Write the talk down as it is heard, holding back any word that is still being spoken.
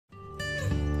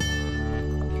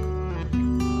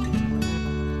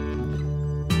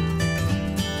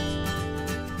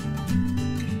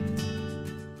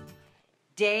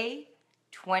Day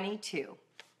 22,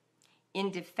 in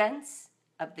defense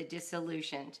of the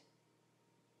disillusioned.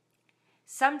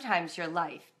 Sometimes your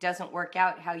life doesn't work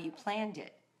out how you planned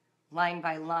it, line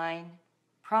by line,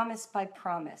 promise by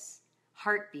promise,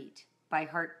 heartbeat by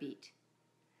heartbeat.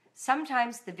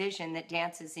 Sometimes the vision that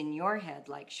dances in your head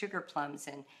like sugar plums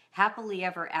and happily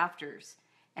ever afters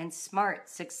and smart,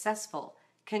 successful,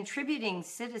 contributing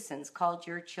citizens called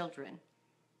your children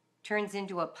turns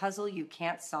into a puzzle you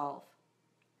can't solve,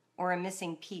 or a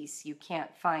missing piece you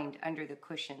can't find under the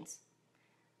cushions,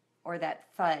 or that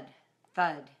thud,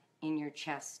 thud in your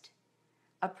chest.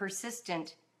 A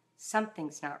persistent,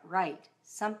 something's not right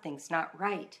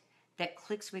that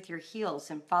clicks with your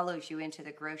heels and follows you into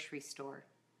the grocery store.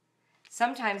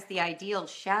 Sometimes the ideal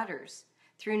shatters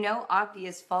through no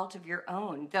obvious fault of your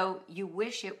own, though you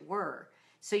wish it were,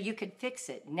 so you could fix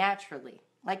it naturally,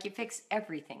 like you fix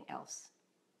everything else.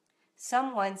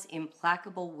 Someone's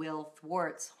implacable will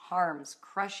thwarts, harms,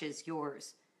 crushes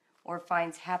yours, or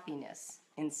finds happiness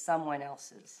in someone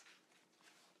else's.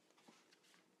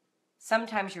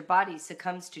 Sometimes your body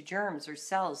succumbs to germs or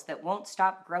cells that won't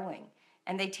stop growing,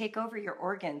 and they take over your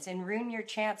organs and ruin your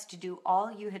chance to do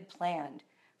all you had planned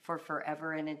for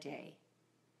forever and a day.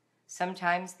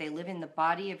 Sometimes they live in the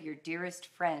body of your dearest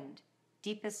friend,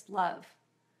 deepest love,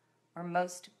 or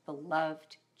most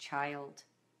beloved child.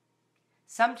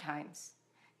 Sometimes,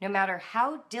 no matter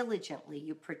how diligently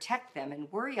you protect them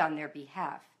and worry on their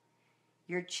behalf,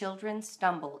 your children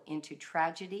stumble into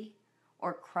tragedy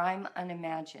or crime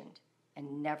unimagined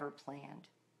and never planned.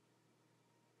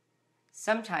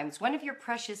 Sometimes one of your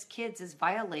precious kids is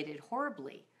violated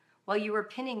horribly while you are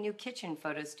pinning new kitchen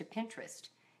photos to Pinterest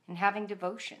and having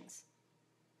devotions.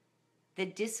 The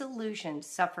disillusioned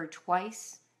suffer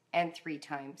twice and 3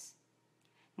 times.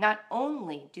 Not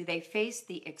only do they face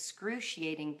the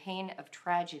excruciating pain of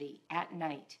tragedy at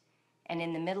night and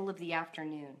in the middle of the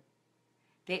afternoon,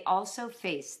 they also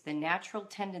face the natural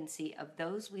tendency of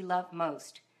those we love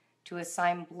most to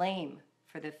assign blame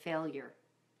for the failure.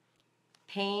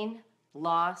 Pain,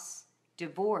 loss,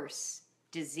 divorce,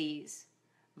 disease,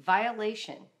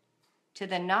 violation. To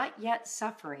the not yet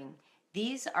suffering,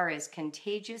 these are as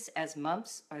contagious as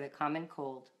mumps or the common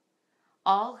cold.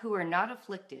 All who are not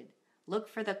afflicted look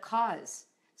for the cause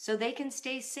so they can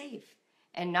stay safe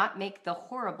and not make the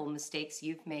horrible mistakes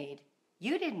you've made.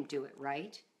 You didn't do it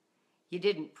right. You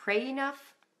didn't pray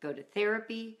enough, go to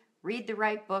therapy, read the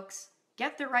right books,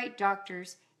 get the right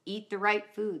doctors, eat the right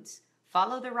foods,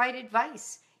 follow the right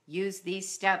advice, use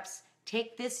these steps,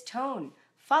 take this tone,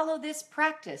 follow this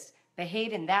practice,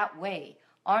 behave in that way,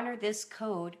 honor this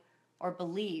code, or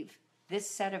believe this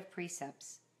set of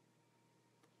precepts.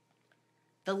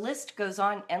 The list goes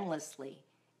on endlessly,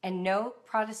 and no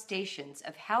protestations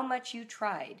of how much you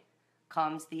tried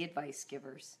calms the advice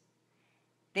givers.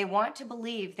 They want to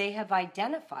believe they have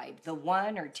identified the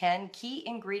 1 or 10 key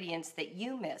ingredients that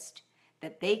you missed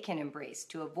that they can embrace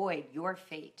to avoid your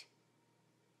fate.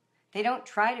 They don't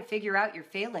try to figure out your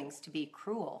failings to be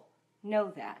cruel.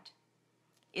 Know that.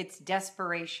 It's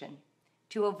desperation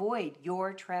to avoid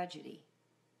your tragedy.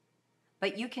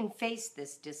 But you can face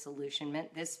this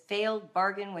disillusionment, this failed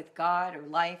bargain with God or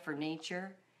life or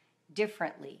nature,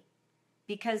 differently,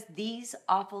 because these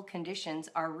awful conditions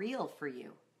are real for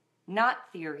you.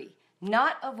 Not theory,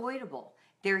 not avoidable.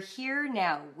 They're here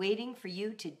now, waiting for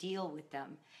you to deal with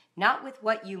them, not with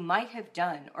what you might have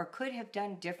done or could have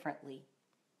done differently.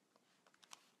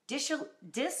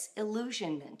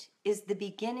 Disillusionment is the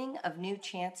beginning of new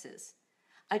chances,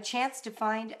 a chance to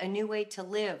find a new way to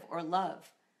live or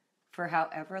love for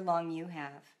however long you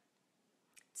have.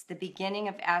 It's the beginning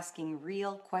of asking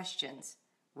real questions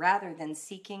rather than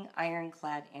seeking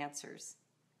ironclad answers.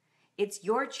 It's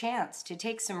your chance to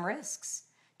take some risks,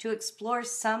 to explore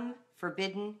some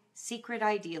forbidden, secret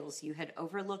ideals you had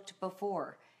overlooked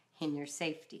before in your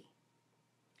safety.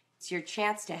 It's your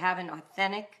chance to have an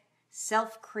authentic,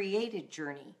 self-created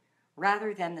journey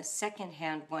rather than the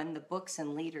second-hand one the books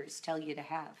and leaders tell you to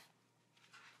have.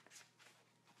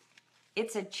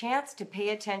 It's a chance to pay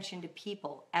attention to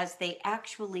people as they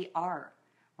actually are,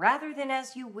 rather than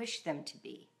as you wish them to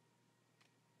be.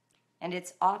 And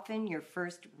it's often your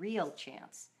first real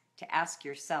chance to ask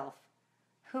yourself,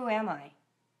 who am I?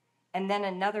 And then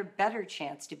another better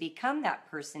chance to become that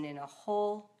person in a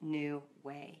whole new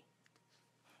way.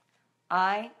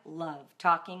 I love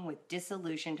talking with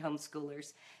disillusioned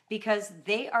homeschoolers because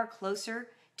they are closer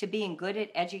to being good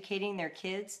at educating their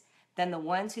kids than the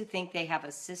ones who think they have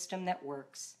a system that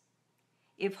works.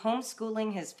 If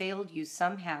homeschooling has failed you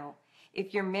somehow,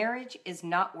 if your marriage is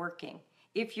not working,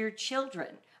 if your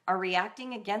children are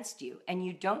reacting against you and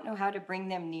you don't know how to bring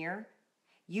them near,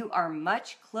 you are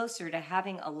much closer to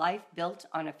having a life built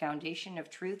on a foundation of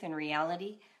truth and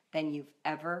reality than you've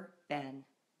ever been.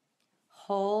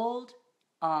 Hold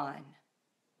on.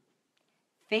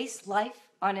 Face life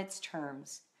on its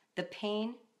terms, the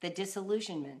pain, the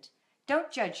disillusionment.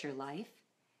 Don't judge your life.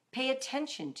 Pay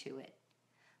attention to it.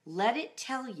 Let it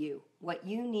tell you what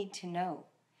you need to know.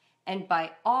 And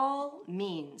by all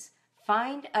means,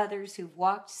 find others who've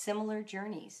walked similar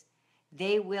journeys.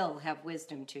 They will have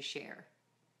wisdom to share.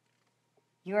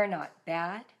 You are not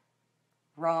bad,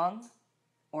 wrong,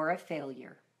 or a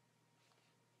failure.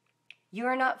 You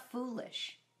are not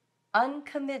foolish,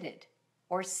 uncommitted,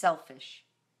 or selfish.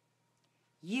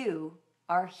 You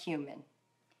are human.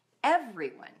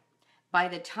 Everyone, by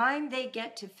the time they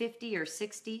get to 50 or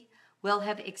 60, will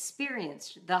have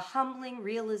experienced the humbling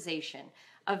realization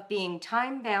of being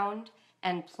time-bound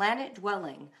and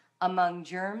planet-dwelling among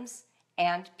germs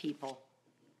and people.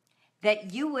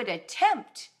 That you would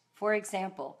attempt, for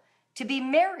example, to be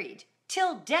married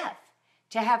till death,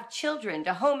 to have children,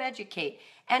 to home educate,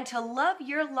 and to love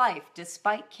your life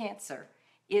despite cancer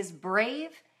is brave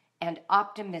and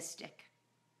optimistic.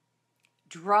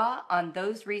 Draw on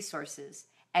those resources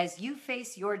as you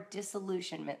face your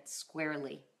disillusionment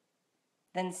squarely.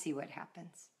 Then see what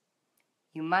happens.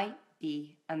 You might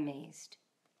be amazed.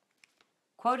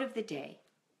 Quote of the day.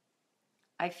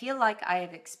 I feel like I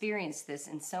have experienced this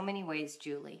in so many ways,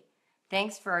 Julie.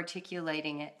 Thanks for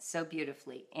articulating it so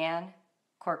beautifully. Anne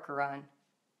Corcoran.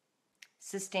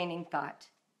 Sustaining thought.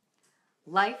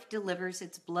 Life delivers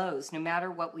its blows no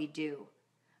matter what we do,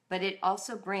 but it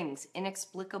also brings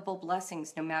inexplicable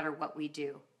blessings no matter what we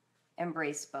do.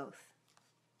 Embrace both.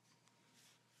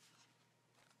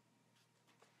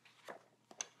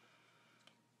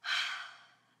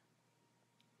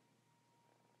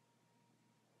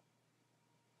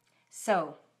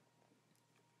 So,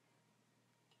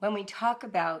 when we talk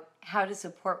about how to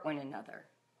support one another,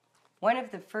 one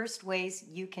of the first ways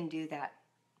you can do that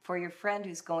for your friend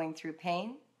who's going through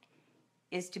pain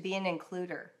is to be an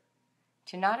includer,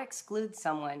 to not exclude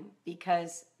someone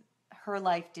because her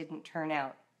life didn't turn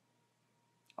out,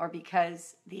 or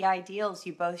because the ideals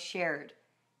you both shared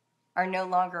are no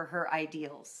longer her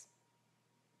ideals.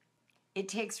 It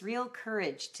takes real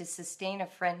courage to sustain a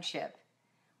friendship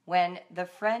when the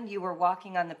friend you were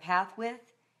walking on the path with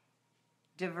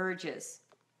diverges,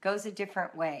 goes a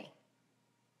different way.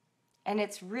 And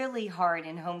it's really hard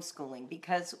in homeschooling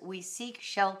because we seek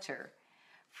shelter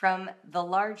from the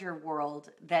larger world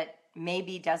that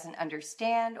maybe doesn't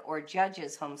understand or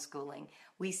judges homeschooling.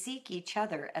 We seek each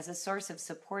other as a source of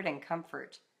support and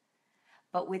comfort.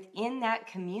 But within that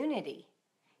community,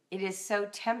 it is so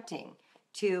tempting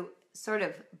to sort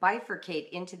of bifurcate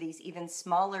into these even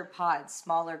smaller pods,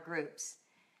 smaller groups.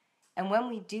 And when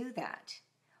we do that,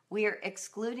 we are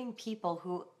excluding people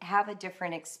who have a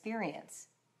different experience.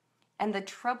 And the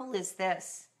trouble is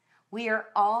this: we are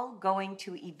all going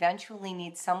to eventually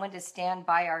need someone to stand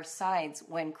by our sides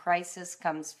when crisis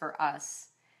comes for us.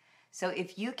 So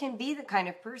if you can be the kind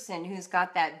of person who's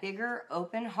got that bigger,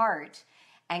 open heart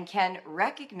and can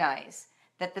recognize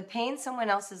that the pain someone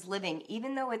else is living,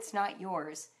 even though it's not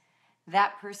yours,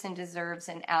 that person deserves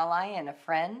an ally and a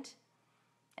friend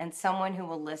and someone who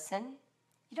will listen.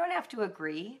 You don't have to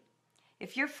agree.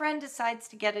 If your friend decides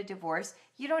to get a divorce,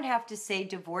 you don't have to say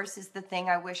divorce is the thing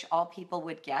I wish all people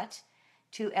would get,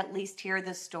 to at least hear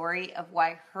the story of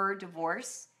why her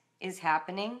divorce is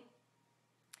happening.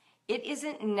 It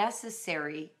isn't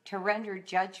necessary to render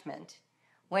judgment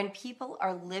when people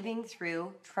are living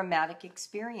through traumatic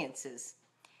experiences.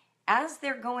 As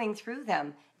they're going through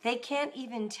them, they can't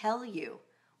even tell you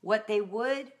what they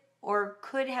would or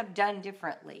could have done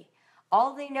differently.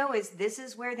 All they know is this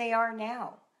is where they are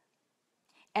now.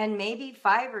 And maybe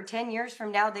 5 or 10 years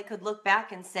from now, they could look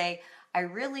back and say, I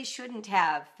really shouldn't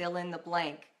have fill in the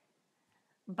blank.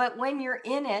 But when you're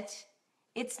in it,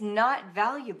 it's not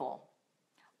valuable.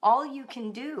 All you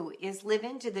can do is live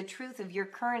into the truth of your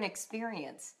current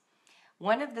experience.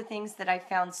 One of the things that I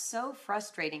found so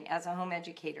frustrating as a home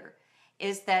educator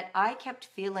is that I kept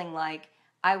feeling like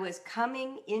I was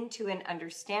coming into an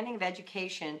understanding of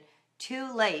education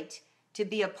too late to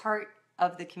be a part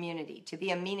of the community, to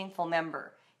be a meaningful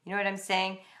member. You know what I'm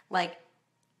saying? Like,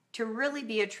 to really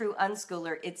be a true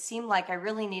unschooler, it seemed like I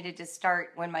really needed to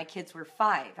start when my kids were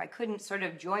 5. I couldn't sort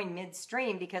of join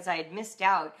midstream because I had missed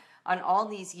out on all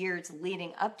these years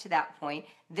leading up to that point.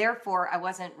 Therefore, I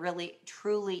wasn't really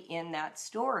truly in that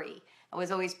story. I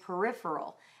was always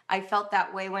peripheral. I felt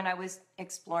that way when I was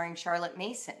exploring Charlotte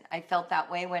Mason. I felt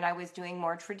that way when I was doing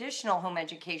more traditional home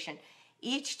education.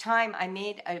 Each time I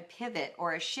made a pivot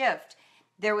or a shift,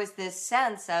 there was this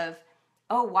sense of,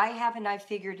 Oh, why haven't I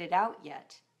figured it out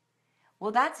yet?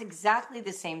 Well, that's exactly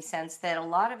the same sense that a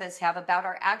lot of us have about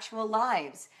our actual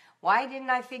lives. Why didn't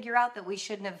I figure out that we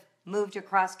shouldn't have moved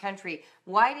across country?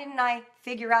 Why didn't I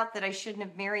figure out that I shouldn't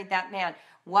have married that man?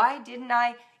 Why didn't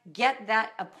I get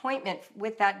that appointment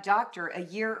with that doctor a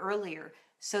year earlier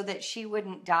so that she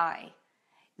wouldn't die?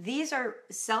 These are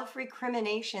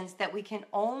self-recriminations that we can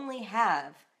only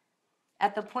have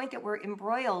at the point that we're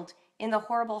embroiled in the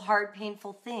horrible, hard,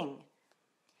 painful thing.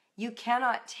 You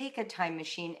cannot take a time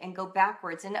machine and go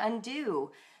backwards and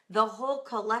undo the whole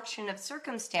collection of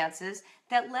circumstances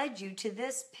that led you to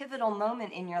this pivotal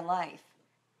moment in your life.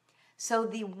 So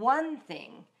the one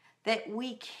thing that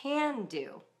we can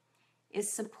do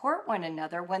is support one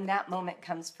another when that moment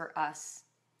comes for us.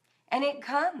 And it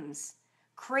comes.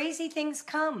 Crazy things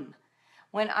come.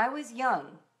 When I was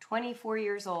young, 24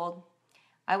 years old,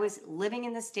 I was living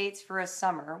in the States for a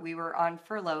summer. We were on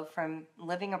furlough from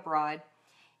living abroad.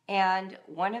 And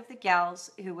one of the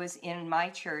gals who was in my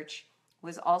church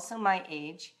was also my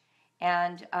age.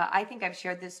 And I think I've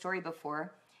shared this story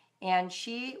before. And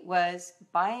she was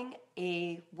buying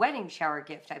a wedding shower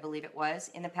gift, I believe it was,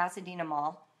 in the Pasadena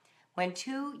Mall, when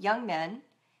two young men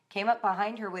came up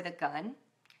behind her with a gun.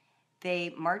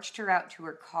 They marched her out to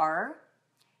her car.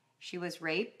 She was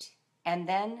raped, and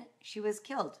then she was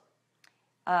killed.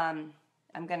 I'm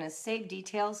going to save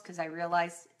details because I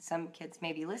realize some kids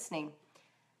may be listening.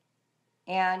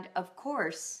 And of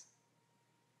course,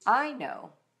 I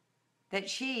know that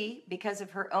she, because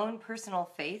of her own personal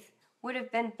faith, would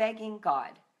have been begging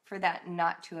God for that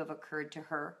not to have occurred to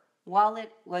her while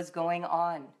it was going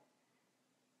on.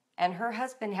 And her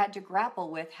husband had to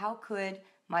grapple with, how could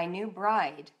my new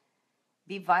bride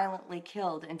be violently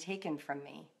killed and taken from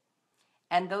me?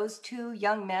 And those two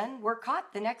young men were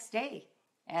caught the next day,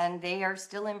 and they are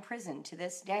still in prison to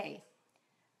this day.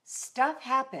 Stuff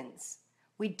happens.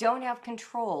 We don't have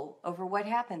control over what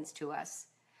happens to us.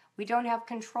 We don't have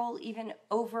control even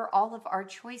over all of our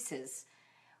choices.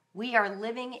 We are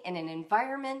living in an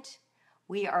environment.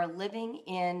 We are living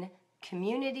in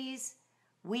communities.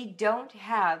 We don't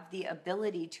have the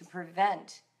ability to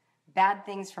prevent bad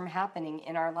things from happening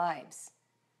in our lives.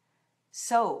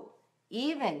 So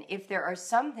even if there are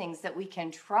some things that we can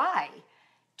try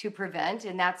to prevent,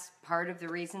 and that's part of the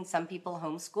reason some people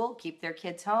homeschool, keep their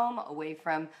kids home, away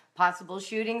from possible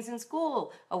shootings in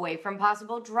school, away from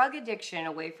possible drug addiction,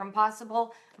 away from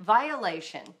possible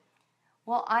violation.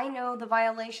 Well, I know the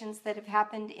violations that have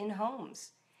happened in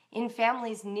homes, in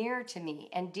families near to me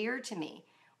and dear to me,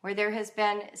 where there has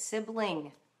been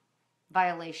sibling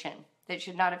violation that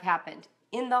should not have happened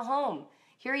in the home.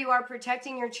 Here you are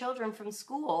protecting your children from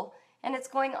school, and it's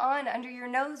going on under your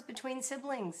nose between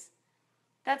siblings.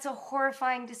 That's a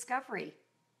horrifying discovery.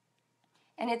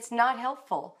 And it's not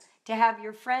helpful to have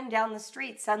your friend down the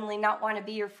street suddenly not want to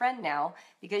be your friend now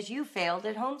because you failed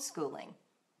at homeschooling.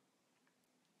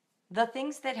 The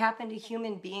things that happen to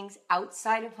human beings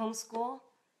outside of homeschool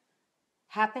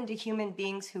happen to human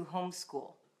beings who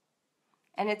homeschool.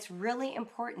 And it's really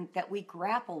important that we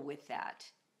grapple with that.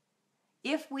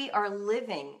 If we are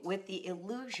living with the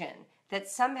illusion that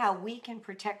somehow we can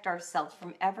protect ourselves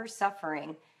from ever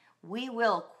suffering, we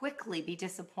will quickly be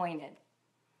disappointed.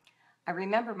 I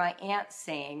remember my aunt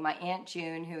saying, my Aunt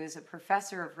June, who is a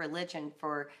professor of religion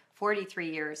for 43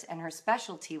 years, and her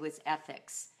specialty was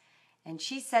ethics. And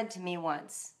she said to me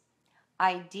once,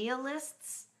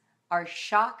 idealists are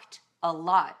shocked a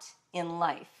lot in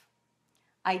life.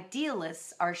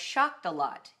 Idealists are shocked a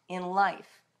lot in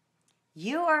life.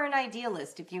 You are an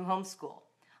idealist if you homeschool.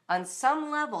 On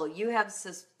some level, you have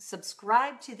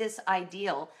subscribed to this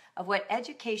ideal of what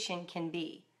education can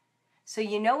be. So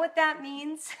you know what that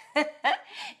means?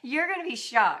 You're going to be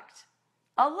shocked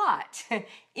a lot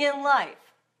in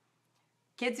life.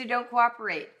 Kids who don't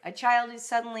cooperate, a child who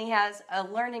suddenly has a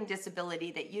learning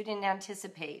disability that you didn't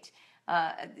anticipate,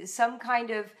 some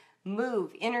kind of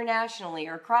move internationally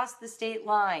or across the state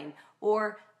line,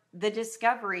 or the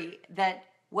discovery that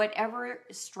whatever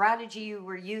strategy you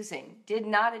were using did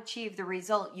not achieve the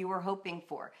result you were hoping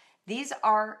for. These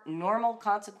are normal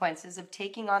consequences of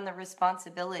taking on the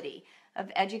responsibility of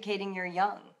educating your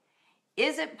young.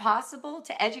 Is it possible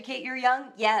to educate your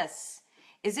young? Yes.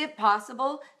 Is it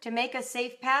possible to make a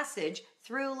safe passage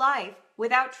through life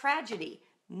without tragedy?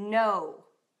 No.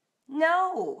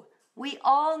 No. We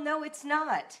all know it's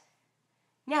not.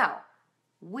 Now,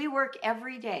 we work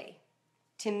every day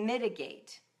to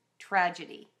mitigate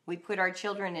tragedy. We put our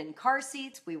children in car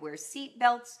seats, we wear seat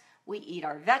belts, we eat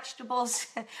our vegetables,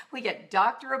 we get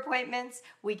doctor appointments,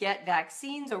 we get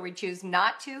vaccines, or we choose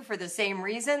not to for the same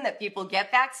reason that people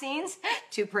get vaccines,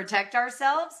 to protect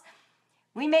ourselves.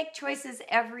 We make choices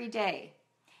every day,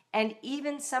 and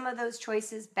even some of those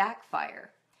choices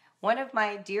backfire. One of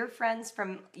my dear friends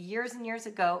from years and years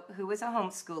ago, who was a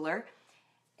homeschooler,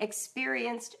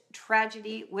 experienced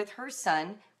tragedy with her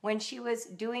son when she was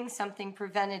doing something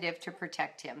preventative to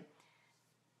protect him.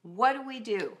 What do we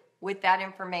do with that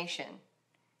information?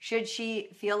 Should she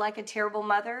feel like a terrible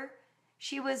mother?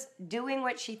 She was doing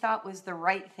what she thought was the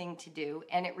right thing to do,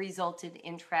 and it resulted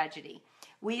in tragedy.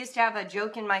 We used to have a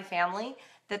joke in my family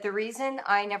that the reason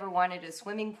I never wanted a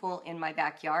swimming pool in my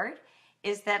backyard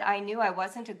is that I knew I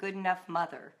wasn't a good enough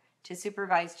mother to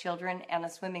supervise children and a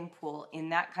swimming pool in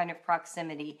that kind of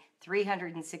proximity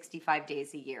 365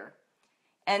 days a year.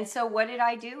 And so what did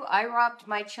I do? I robbed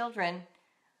my children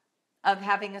of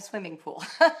having a swimming pool.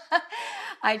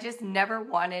 I just never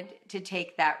wanted to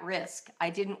take that risk. I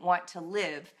didn't want to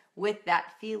live with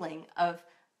that feeling of,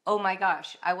 oh my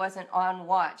gosh, I wasn't on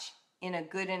watch in a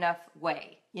good enough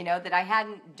way, that I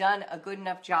hadn't done a good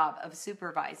enough job of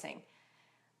supervising.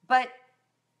 But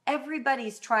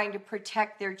everybody's trying to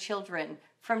protect their children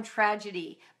from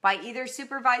tragedy by either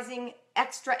supervising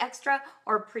extra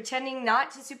or pretending not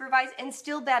to supervise, and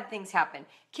still bad things happen.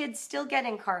 Kids still get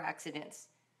in car accidents.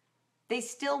 They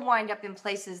still wind up in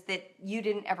places that you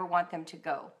didn't ever want them to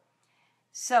go.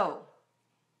 So,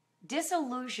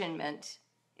 disillusionment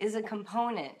is a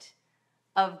component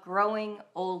of growing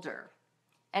older,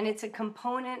 and it's a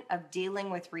component of dealing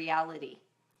with reality.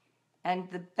 And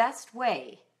the best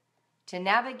way to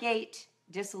navigate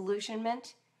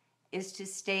disillusionment is to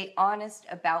stay honest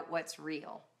about what's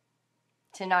real,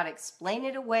 to not explain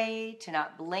it away, to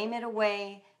not blame it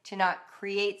away, to not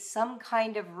create some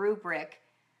kind of rubric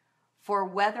for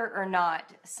whether or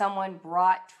not someone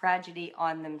brought tragedy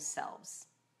on themselves.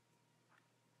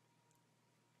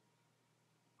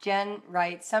 Jen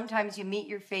writes, sometimes you meet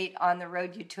your fate on the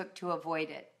road you took to avoid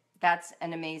it. That's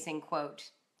an amazing quote.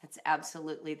 That's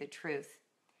absolutely the truth.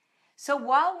 So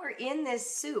while we're in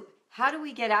this soup, how do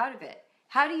we get out of it?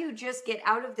 How do you just get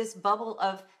out of this bubble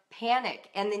of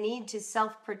panic and the need to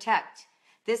self-protect?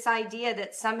 This idea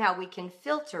that somehow we can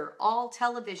filter all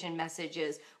television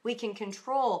messages, we can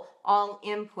control all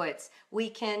inputs, we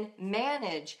can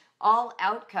manage all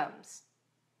outcomes.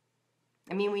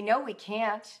 I mean, we know we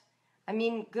can't. I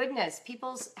mean, goodness,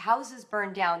 people's houses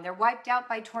burn down. They're wiped out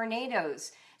by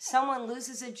tornadoes. Someone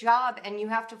loses a job and you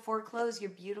have to foreclose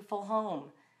your beautiful home.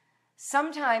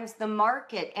 Sometimes the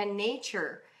market and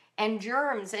nature and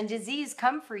germs and disease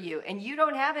come for you, and you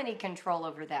don't have any control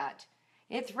over that.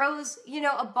 It throws,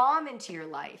 a bomb into your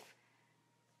life.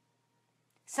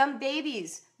 Some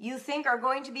babies you think are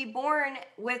going to be born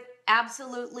with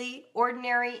absolutely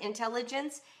ordinary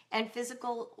intelligence and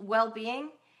physical well-being,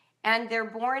 and they're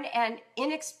born, and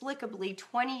inexplicably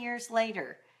 20 years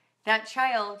later, that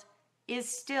child is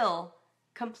still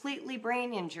completely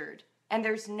brain injured, and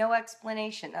there's no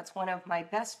explanation. That's one of my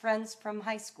best friends from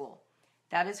high school.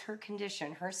 That is her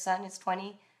condition. Her son is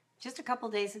 20 just a couple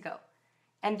days ago.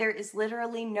 And there is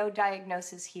literally no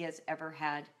diagnosis he has ever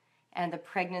had. And the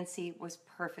pregnancy was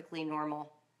perfectly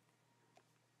normal.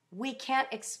 We can't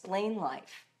explain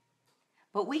life.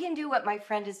 But we can do what my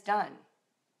friend has done.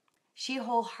 She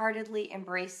wholeheartedly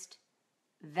embraced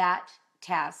that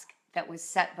task that was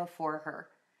set before her.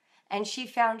 And she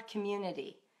found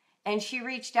community. And she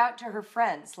reached out to her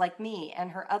friends like me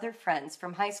and her other friends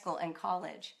from high school and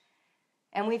college.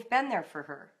 And we've been there for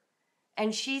her.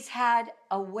 And she's had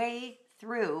a way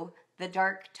through the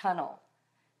dark tunnel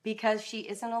because she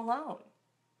isn't alone.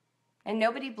 And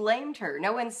nobody blamed her.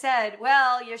 No one said,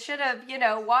 well, you should have,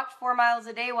 walked 4 miles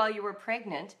a day while you were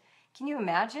pregnant. Can you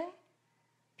imagine?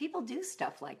 People do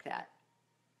stuff like that.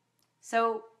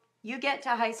 So you get to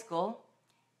high school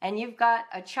and you've got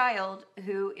a child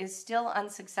who is still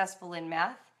unsuccessful in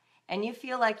math, and you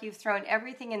feel like you've thrown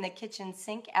everything in the kitchen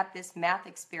sink at this math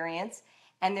experience,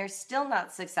 and they're still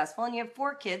not successful, and you have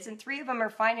 4 kids, and 3 of them are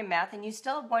fine in math, and you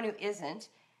still have one who isn't.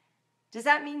 Does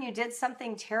that mean you did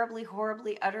something terribly,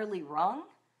 horribly, utterly wrong?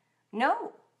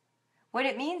 No. What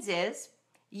it means is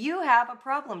you have a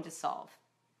problem to solve,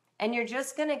 and you're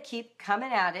just going to keep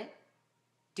coming at it,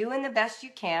 doing the best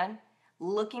you can,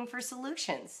 looking for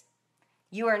solutions.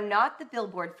 You are not the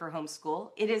billboard for homeschool.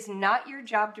 It is not your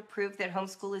job to prove that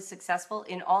homeschool is successful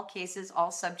in all cases,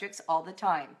 all subjects, all the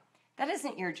time. That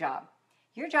isn't your job.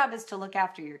 Your job is to look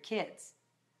after your kids,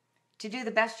 to do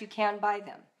the best you can by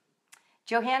them.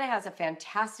 Johanna has a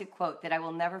fantastic quote that I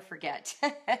will never forget.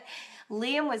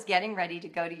 Liam was getting ready to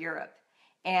go to Europe,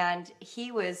 and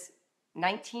he was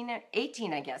 18 at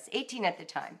the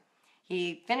time.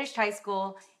 He finished high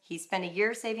school, he spent a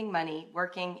year saving money,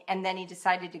 working, and then he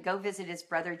decided to go visit his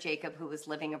brother Jacob, who was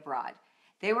living abroad.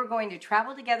 They were going to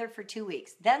travel together for 2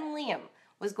 weeks. Then Liam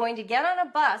was going to get on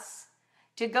a bus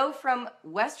to go from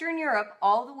Western Europe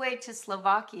all the way to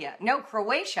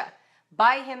Croatia,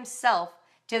 by himself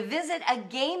to visit a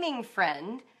gaming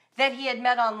friend that he had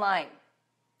met online.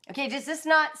 Okay, does this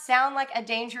not sound like a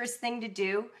dangerous thing to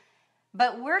do?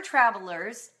 But we're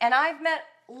travelers, and I've met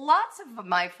lots of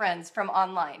my friends from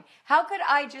online. How could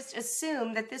I just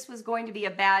assume that this was going to be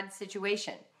a bad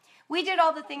situation? We did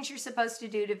all the things you're supposed to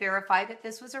do to verify that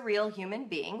this was a real human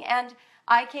being, and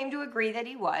I came to agree that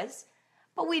he was,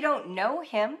 but we don't know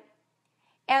him.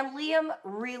 And Liam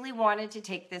really wanted to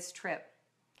take this trip.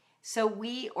 So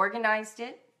we organized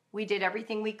it. We did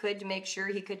everything we could to make sure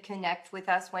he could connect with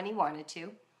us when he wanted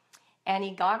to. And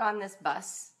he got on this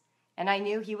bus, and I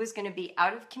knew he was going to be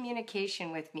out of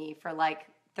communication with me for like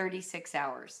 36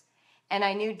 hours. And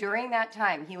I knew during that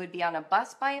time he would be on a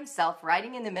bus by himself,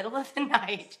 riding in the middle of the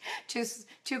night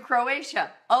to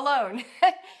Croatia alone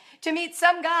to meet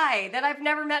some guy that I've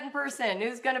never met in person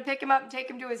who's going to pick him up and take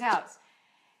him to his house.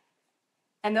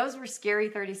 And those were scary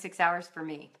 36 hours for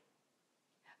me.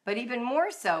 But even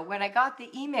more so when I got the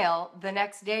email the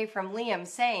next day from Liam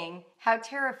saying how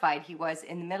terrified he was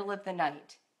in the middle of the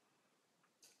night.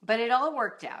 But it all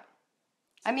worked out.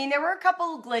 I mean, there were a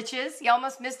couple of glitches. He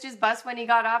almost missed his bus when he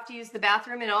got off to use the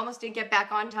bathroom and almost didn't get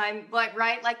back on time,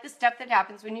 right? Like the stuff that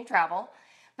happens when you travel.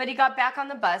 But he got back on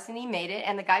the bus and he made it,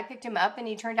 and the guy picked him up, and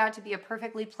he turned out to be a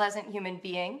perfectly pleasant human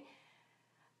being.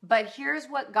 But here's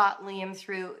what got Liam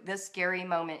through this scary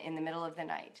moment in the middle of the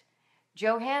night.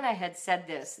 Johanna had said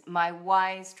this, my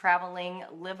wise, traveling,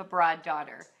 live-abroad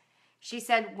daughter. She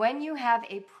said, when you have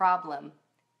a problem,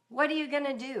 what are you going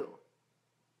to do?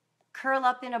 Curl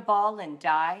up in a ball and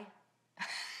die?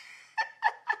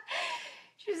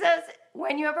 She says,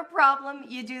 when you have a problem,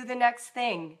 you do the next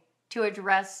thing to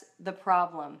address the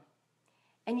problem.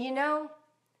 And you know,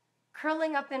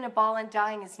 curling up in a ball and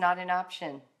dying is not an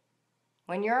option.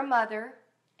 When you're a mother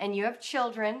and you have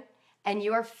children and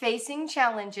you are facing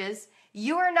challenges,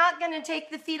 you are not going to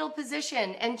take the fetal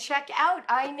position and check out.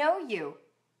 I know you.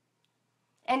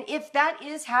 And if that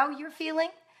is how you're feeling,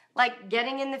 like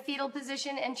getting in the fetal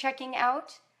position and checking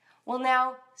out, well,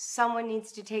 now someone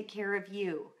needs to take care of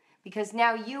you, because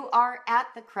now you are at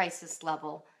the crisis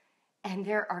level, and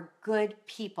there are good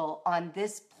people on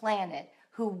this planet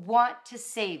who want to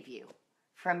save you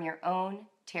from your own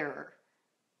terror.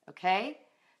 Okay?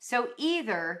 So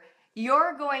either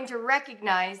you're going to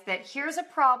recognize that here's a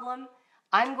problem,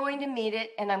 I'm going to meet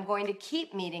it, and I'm going to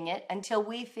keep meeting it until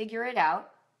we figure it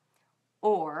out,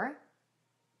 or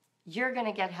you're going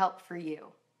to get help for you.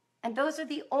 And those are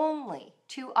the only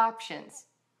two options.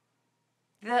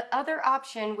 The other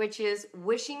option, which is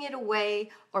wishing it away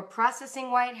or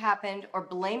processing why it happened or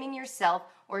blaming yourself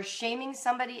or shaming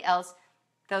somebody else,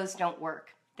 those don't work.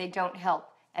 They don't help,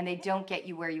 and they don't get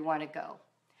you where you want to go.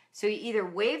 So you either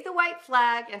wave the white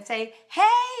flag and say,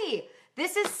 hey,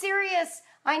 this is serious.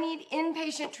 I need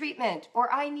inpatient treatment,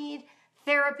 or I need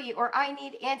therapy, or I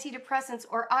need antidepressants,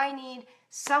 or I need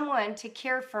someone to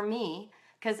care for me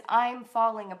because I'm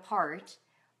falling apart,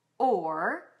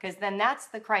 or, because then that's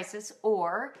the crisis,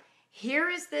 or here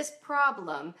is this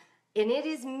problem and it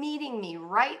is meeting me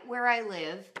right where I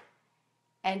live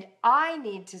and I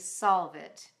need to solve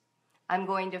it. I'm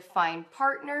going to find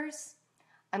partners,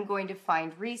 I'm going to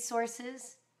find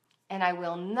resources, and I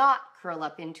will not curl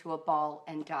up into a ball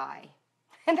and die.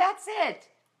 And that's it.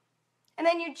 And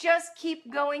then you just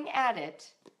keep going at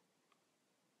it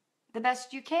the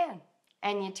best you can,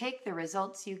 and you take the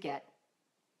results you get.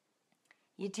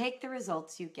 You take the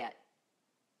results you get.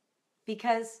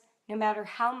 Because no matter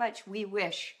how much we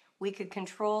wish we could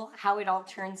control how it all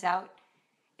turns out,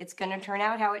 it's going to turn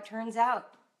out how it turns out.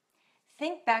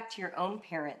 Think back to your own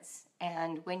parents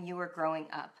and when you were growing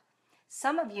up.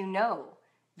 Some of you know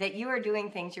that you are doing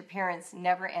things your parents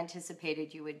never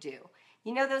anticipated you would do.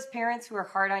 You know those parents who are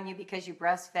hard on you because you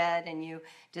breastfed and you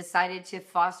decided to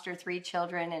foster 3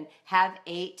 children and have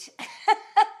 8?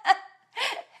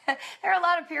 There are a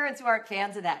lot of parents who aren't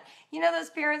fans of that. You know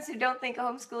those parents who don't think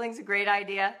homeschooling is a great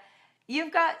idea?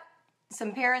 You've got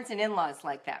some parents and in-laws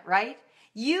like that, right?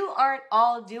 You aren't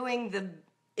all doing the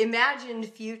imagined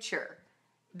future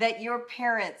that your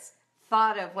parents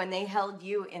thought of when they held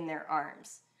you in their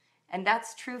arms. And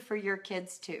that's true for your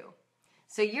kids too.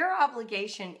 So your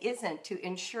obligation isn't to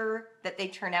ensure that they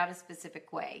turn out a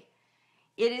specific way.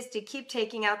 It is to keep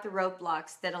taking out the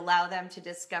roadblocks that allow them to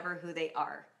discover who they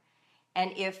are.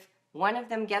 And if one of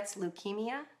them gets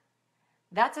leukemia,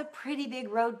 that's a pretty big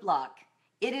roadblock.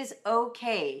 It is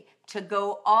okay to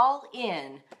go all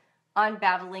in on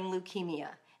battling leukemia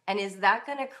And is that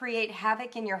going to create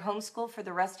havoc in your homeschool for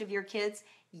the rest of your kids?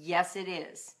 Yes, it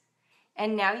is.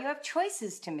 And now you have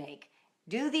choices to make.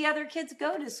 Do the other kids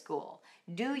go to school?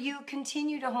 Do you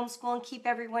continue to homeschool and keep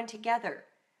everyone together?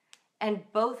 And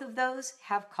both of those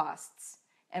have costs.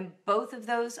 And both of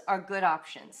those are good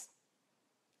options.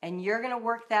 And you're going to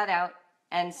work that out.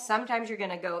 And sometimes you're going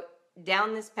to go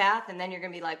down this path, and then you're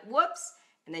going to be like, whoops,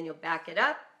 and then you'll back it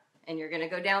up, and you're going to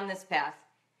go down this path.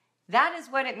 That is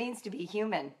what it means to be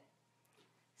human.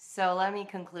 So let me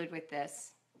conclude with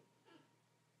this.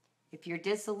 If you're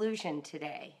disillusioned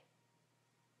today,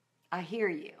 I hear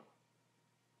you.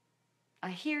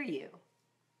 I hear you.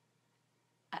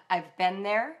 I've been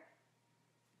there.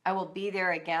 I will be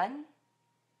there again.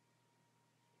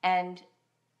 And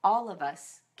all of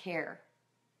us care.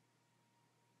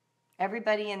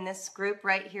 Everybody in this group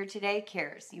right here today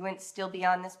cares. You wouldn't still be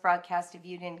on this broadcast if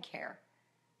you didn't care.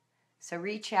 So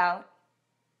reach out,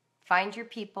 find your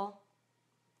people,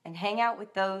 and hang out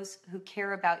with those who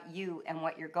care about you and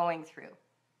what you're going through,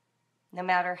 no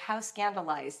matter how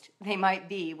scandalized they might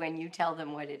be when you tell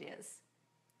them what it is.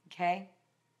 Okay?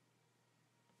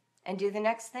 And do the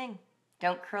next thing.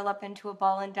 Don't curl up into a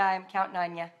ball and die. I'm counting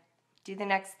on you. Do the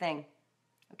next thing.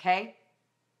 Okay?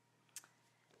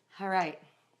 All right.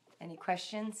 Any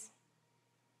questions?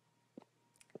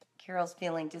 Carol's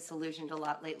feeling disillusioned a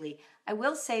lot lately. I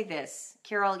will say this.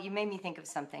 Carol, you made me think of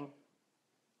something.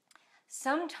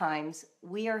 Sometimes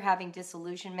we are having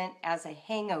disillusionment as a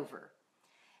hangover.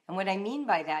 And what I mean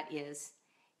by that is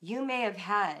you may have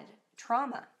had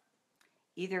trauma,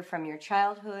 either from your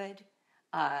childhood,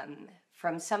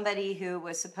 from somebody who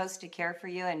was supposed to care for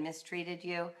you and mistreated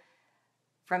you,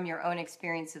 from your own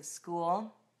experience of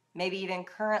school, maybe even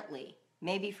currently,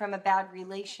 maybe from a bad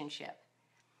relationship.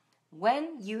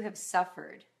 When you have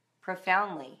suffered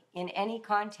profoundly in any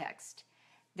context,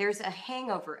 there's a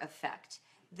hangover effect.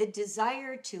 The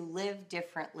desire to live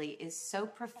differently is so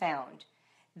profound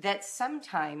that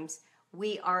sometimes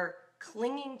we are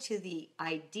clinging to the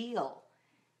ideal,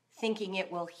 thinking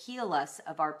it will heal us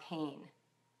of our pain.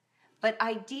 But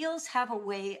ideals have a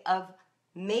way of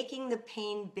making the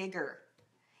pain bigger.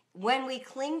 When we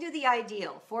cling to the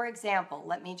ideal, for example,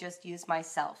 let me just use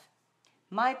myself.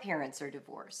 My parents are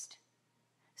divorced.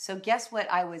 So guess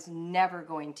what I was never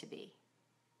going to be?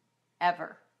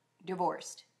 Ever.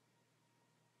 Divorced.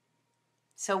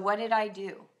 So what did I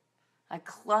do? I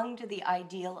clung to the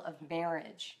ideal of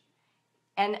marriage.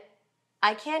 And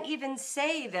I can't even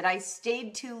say that I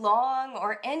stayed too long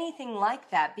or anything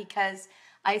like that, because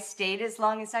I stayed as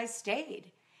long as I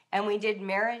stayed. And we did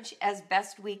marriage as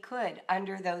best we could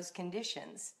under those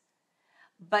conditions.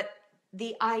 But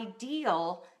the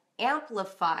ideal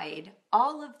amplified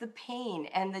all of the pain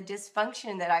and the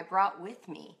dysfunction that I brought with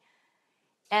me.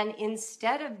 And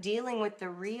instead of dealing with the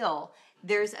real,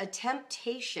 there's a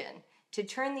temptation to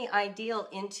turn the ideal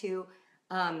into,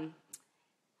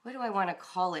 what do I want to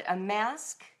call it? A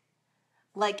mask?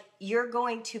 Like you're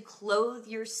going to clothe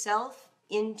yourself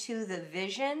into the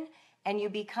vision and you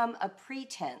become a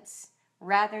pretense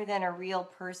rather than a real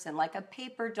person, like a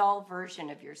paper doll version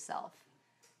of yourself.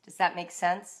 Does that make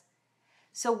sense?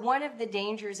 So one of the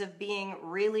dangers of being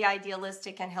really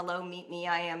idealistic, and hello, meet me,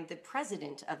 I am the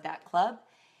president of that club,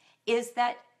 is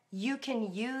that you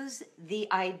can use the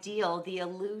ideal, the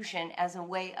illusion, as a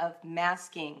way of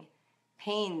masking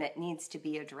pain that needs to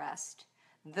be addressed,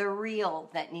 the real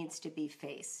that needs to be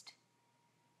faced.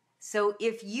 So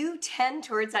if you tend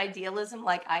towards idealism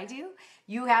like I do,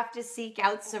 you have to seek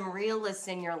out some realists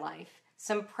in your life,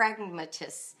 some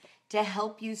pragmatists, to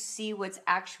help you see what's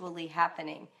actually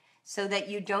happening so that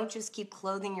you don't just keep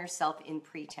clothing yourself in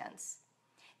pretense.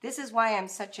 This is why I'm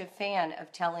such a fan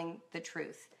of telling the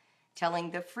truth, telling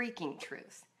the freaking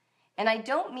truth. And I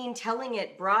don't mean telling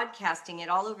it, broadcasting it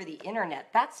all over the internet.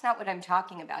 That's not what I'm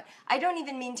talking about. I don't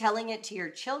even mean telling it to your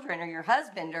children or your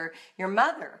husband or your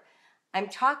mother. I'm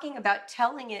talking about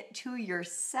telling it to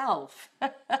yourself.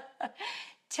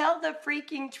 Tell the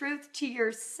freaking truth to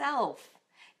yourself.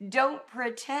 Don't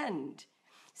pretend.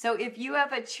 So if you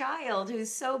have a child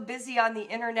who's so busy on the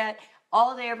internet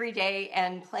all day, every day,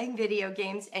 and playing video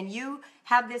games, and you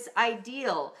have this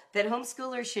ideal that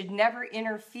homeschoolers should never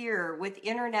interfere with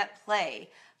internet play,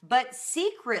 but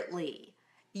secretly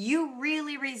you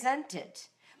really resent it,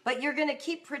 but you're going to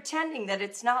keep pretending that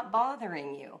it's not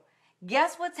bothering you,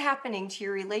 guess what's happening to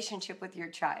your relationship with your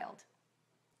child?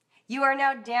 You are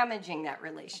now damaging that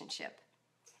relationship,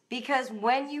 because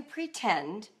when you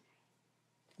pretend,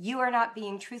 you are not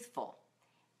being truthful.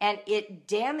 And it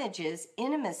damages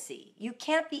intimacy. You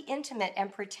can't be intimate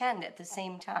and pretend at the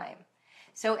same time.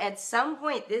 So at some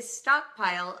point, this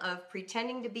stockpile of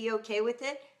pretending to be okay with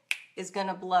it is going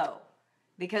to blow.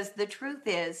 Because the truth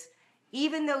is,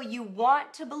 even though you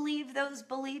want to believe those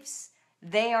beliefs,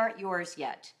 they aren't yours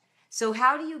yet. So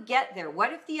how do you get there?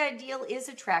 What if the ideal is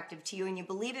attractive to you and you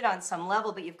believe it on some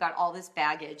level, but you've got all this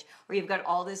baggage or you've got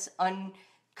all this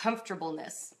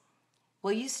uncomfortableness?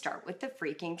 Well, you start with the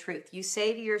freaking truth. You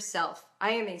say to yourself,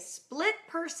 I am a split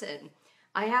person.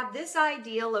 I have this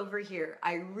ideal over here.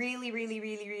 I really, really,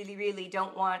 really, really, really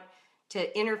don't want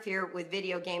to interfere with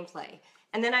video gameplay.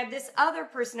 And then I have this other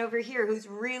person over here who's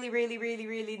really, really, really,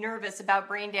 really nervous about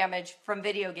brain damage from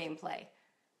video gameplay.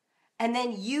 And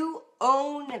then you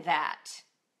own that.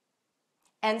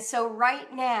 And so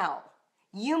right now,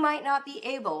 you might not be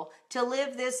able to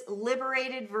live this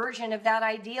liberated version of that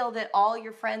ideal that all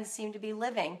your friends seem to be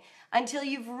living until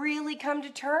you've really come to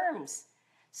terms.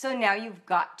 So now you've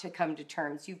got to come to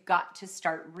terms. You've got to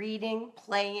start reading,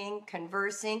 playing,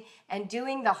 conversing, and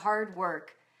doing the hard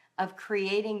work of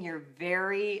creating your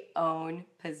very own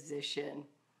position.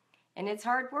 And it's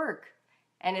hard work,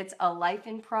 and it's a life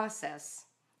in process.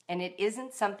 And it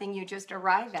isn't something you just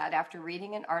arrive at after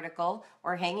reading an article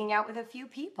or hanging out with a few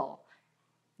people.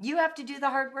 You have to do the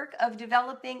hard work of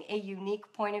developing a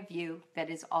unique point of view that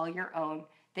is all your own,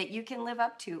 that you can live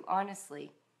up to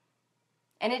honestly.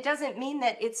 And it doesn't mean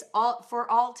that it's all for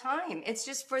all time. It's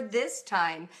just for this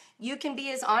time. You can be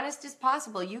as honest as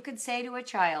possible. You could say to a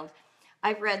child,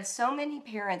 I've read so many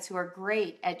parents who are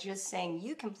great at just saying,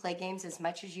 you can play games as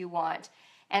much as you want.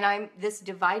 And I'm this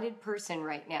divided person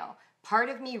right now. Part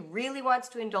of me really wants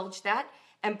to indulge that,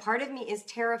 and part of me is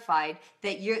terrified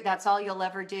that that's all you'll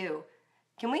ever do.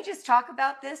 Can we just talk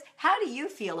about this? How do you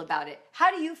feel about it? How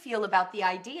do you feel about the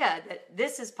idea that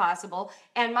this is possible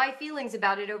and my feelings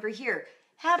about it over here?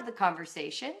 Have the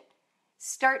conversation.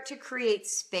 Start to create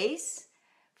space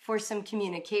for some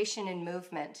communication and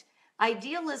movement.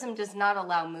 Idealism does not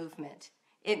allow movement.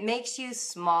 It makes you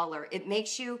smaller. It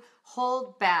makes you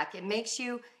hold back. It makes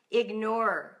you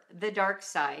ignore the dark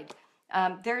side.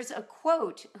 There's a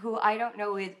quote who I don't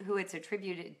know who it's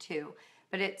attributed to,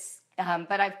 but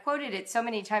I've quoted it so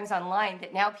many times online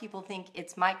that now people think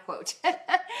it's my quote,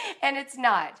 and it's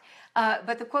not.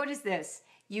 But the quote is this: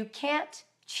 you can't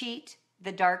cheat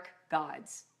the dark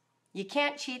gods. You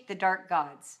can't cheat the dark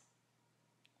gods.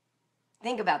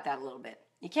 Think about that a little bit.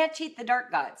 You can't cheat the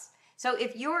dark gods. So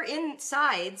if your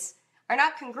insides are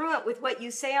not congruent with what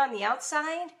you say on the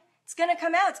outside, it's going to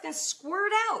come out. It's going to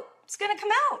squirt out. It's going to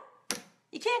come out.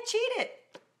 You can't cheat it.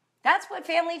 That's what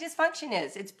family dysfunction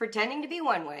is. It's pretending to be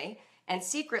one way and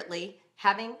secretly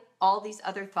having all these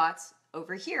other thoughts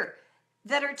over here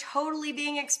that are totally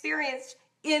being experienced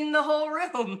in the whole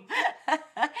room.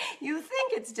 You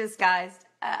think it's disguised.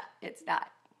 It's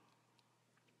not.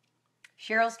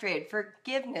 Cheryl Strayed,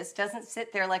 forgiveness doesn't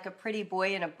sit there like a pretty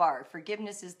boy in a bar.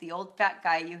 Forgiveness is the old fat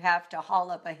guy you have to haul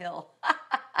up a hill.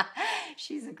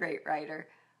 She's a great writer.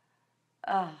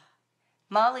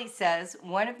 Molly says,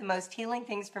 one of the most healing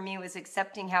things for me was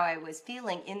accepting how I was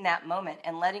feeling in that moment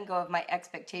and letting go of my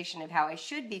expectation of how I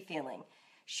should be feeling.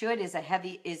 Should is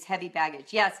heavy baggage.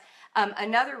 Yes.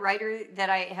 Another writer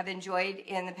that I have enjoyed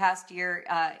in the past year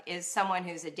is someone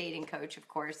who's a dating coach, of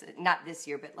course, not this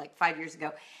year, but like 5 years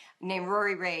ago, named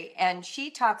Rory Ray. And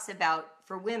she talks about,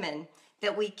 for women,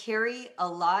 that we carry a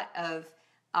lot of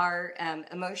our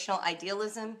emotional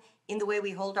idealism in the way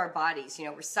we hold our bodies. You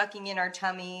know, we're sucking in our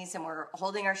tummies and we're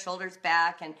holding our shoulders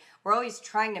back and we're always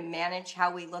trying to manage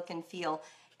how we look and feel.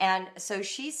 And so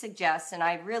she suggests, and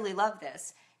I really love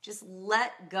this, just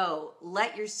let go.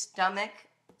 Let your stomach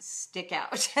stick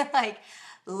out. Like,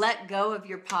 let go of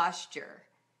your posture.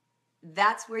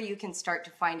 That's where you can start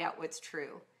to find out what's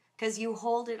true. Because you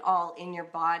hold it all in your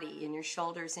body, in your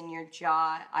shoulders, in your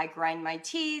jaw. I grind my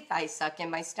teeth. I suck in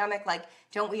my stomach. Like,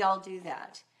 don't we all do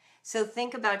that? So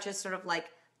think about just sort of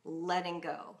like letting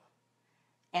go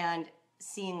and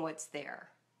seeing what's there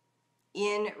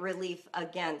in relief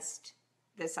against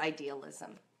this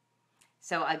idealism.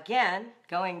 So again,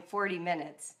 going 40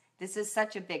 minutes, this is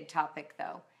such a big topic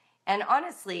though. And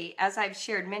honestly, as I've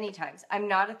shared many times, I'm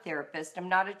not a therapist. I'm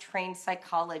not a trained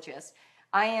psychologist.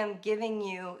 I am giving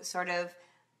you sort of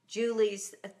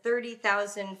Julie's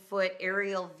 30,000 foot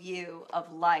aerial view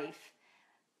of life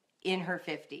in her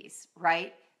 50s,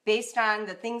 right? Based on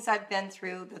the things I've been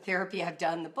through, the therapy I've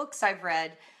done, the books I've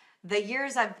read, the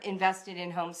years I've invested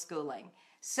in homeschooling.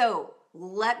 So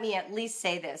let me at least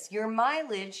say this. Your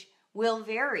mileage will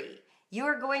vary. You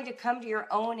are going to come to your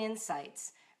own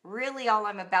insights. Really, all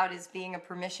I'm about is being a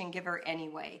permission giver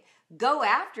anyway. Go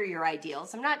after your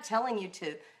ideals. I'm not telling you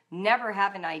to never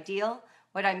have an ideal.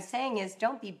 What I'm saying is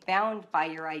don't be bound by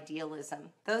your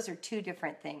idealism. Those are two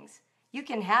different things. You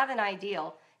can have an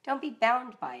ideal. Don't be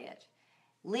bound by it.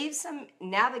 Leave some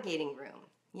navigating room.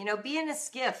 You know, be in a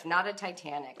skiff, not a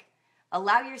Titanic.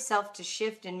 Allow yourself to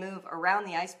shift and move around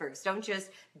the icebergs. Don't just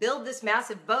build this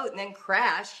massive boat and then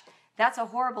crash. That's a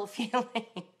horrible feeling.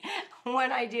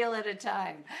 One ideal at a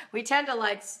time. We tend to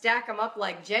like stack them up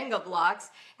like Jenga blocks,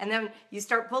 and then you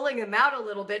start pulling them out a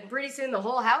little bit, and pretty soon the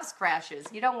whole house crashes.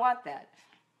 You don't want that.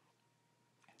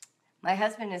 My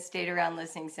husband has stayed around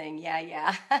listening, saying,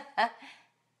 yeah.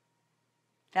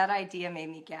 That idea made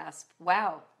me gasp.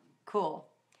 Wow, cool.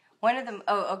 One of them,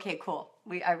 oh, okay, cool.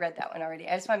 I read that one already.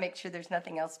 I just want to make sure there's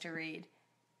nothing else to read.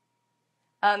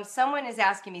 Someone is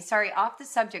asking me, sorry, off the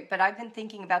subject, but I've been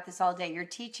thinking about this all day. You're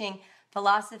teaching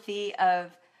philosophy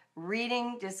of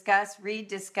read, discuss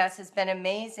has been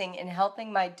amazing in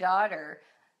helping my daughter.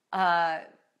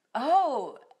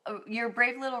 Your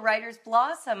brave little writers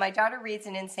blossom. My daughter reads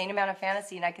an insane amount of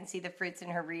fantasy, and I can see the fruits in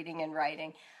her reading and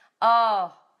writing.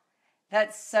 Oh,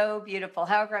 that's so beautiful.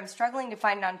 However, I'm struggling to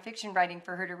find nonfiction writing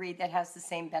for her to read that has the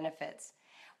same benefits.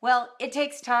 Well, it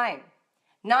takes time.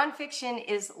 Nonfiction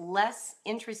is less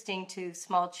interesting to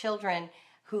small children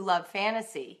who love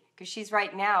fantasy because she's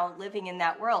right now living in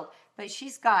that world. But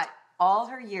she's got all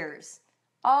her years.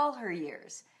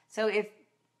 So if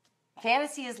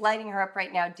fantasy is lighting her up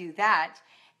right now, do that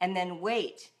and then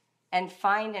wait and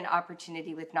find an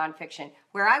opportunity with nonfiction.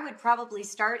 Where I would probably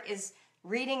start is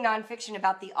reading nonfiction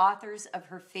about the authors of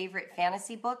her favorite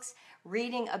fantasy books,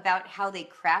 reading about how they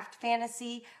craft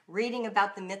fantasy, reading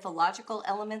about the mythological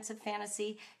elements of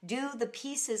fantasy, do the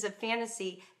pieces of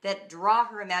fantasy that draw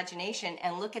her imagination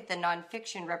and look at the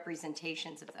nonfiction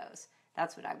representations of those.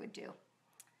 That's what I would do.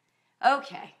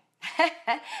 Okay.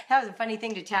 That was a funny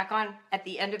thing to tack on at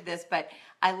the end of this, but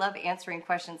I love answering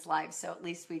questions live, so at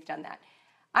least we've done that.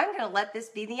 I'm going to let this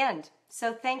be the end.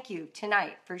 So thank you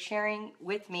tonight for sharing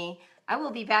with me. I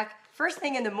will be back first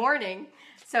thing in the morning,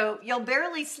 so you'll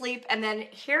barely sleep, and then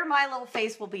here my little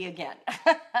face will be again.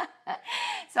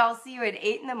 So I'll see you at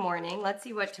 8 in the morning. Let's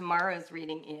see what tomorrow's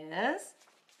reading is.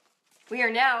 We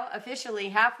are now officially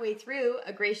halfway through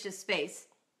A Gracious Space.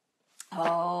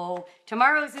 Oh,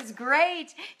 tomorrow's is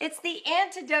great. It's the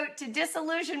antidote to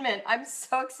disillusionment. I'm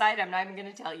so excited. I'm not even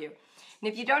going to tell you.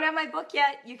 And if you don't have my book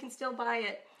yet, you can still buy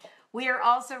it. We are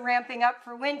also ramping up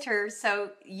for winter,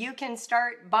 so you can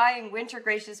start buying Winter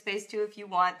Gracious Space too if you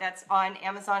want. That's on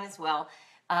Amazon as well.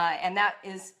 And that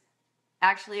is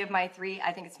actually of my 3,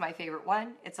 I think it's my favorite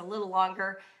one. It's a little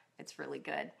longer. It's really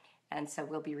good. And so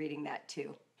we'll be reading that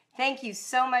too. Thank you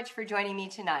so much for joining me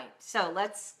tonight. So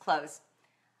let's close.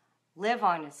 Live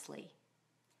honestly,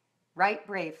 write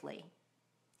bravely,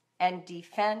 and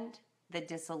defend the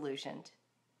disillusioned.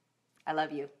 I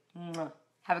love you.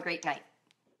 Have a great night.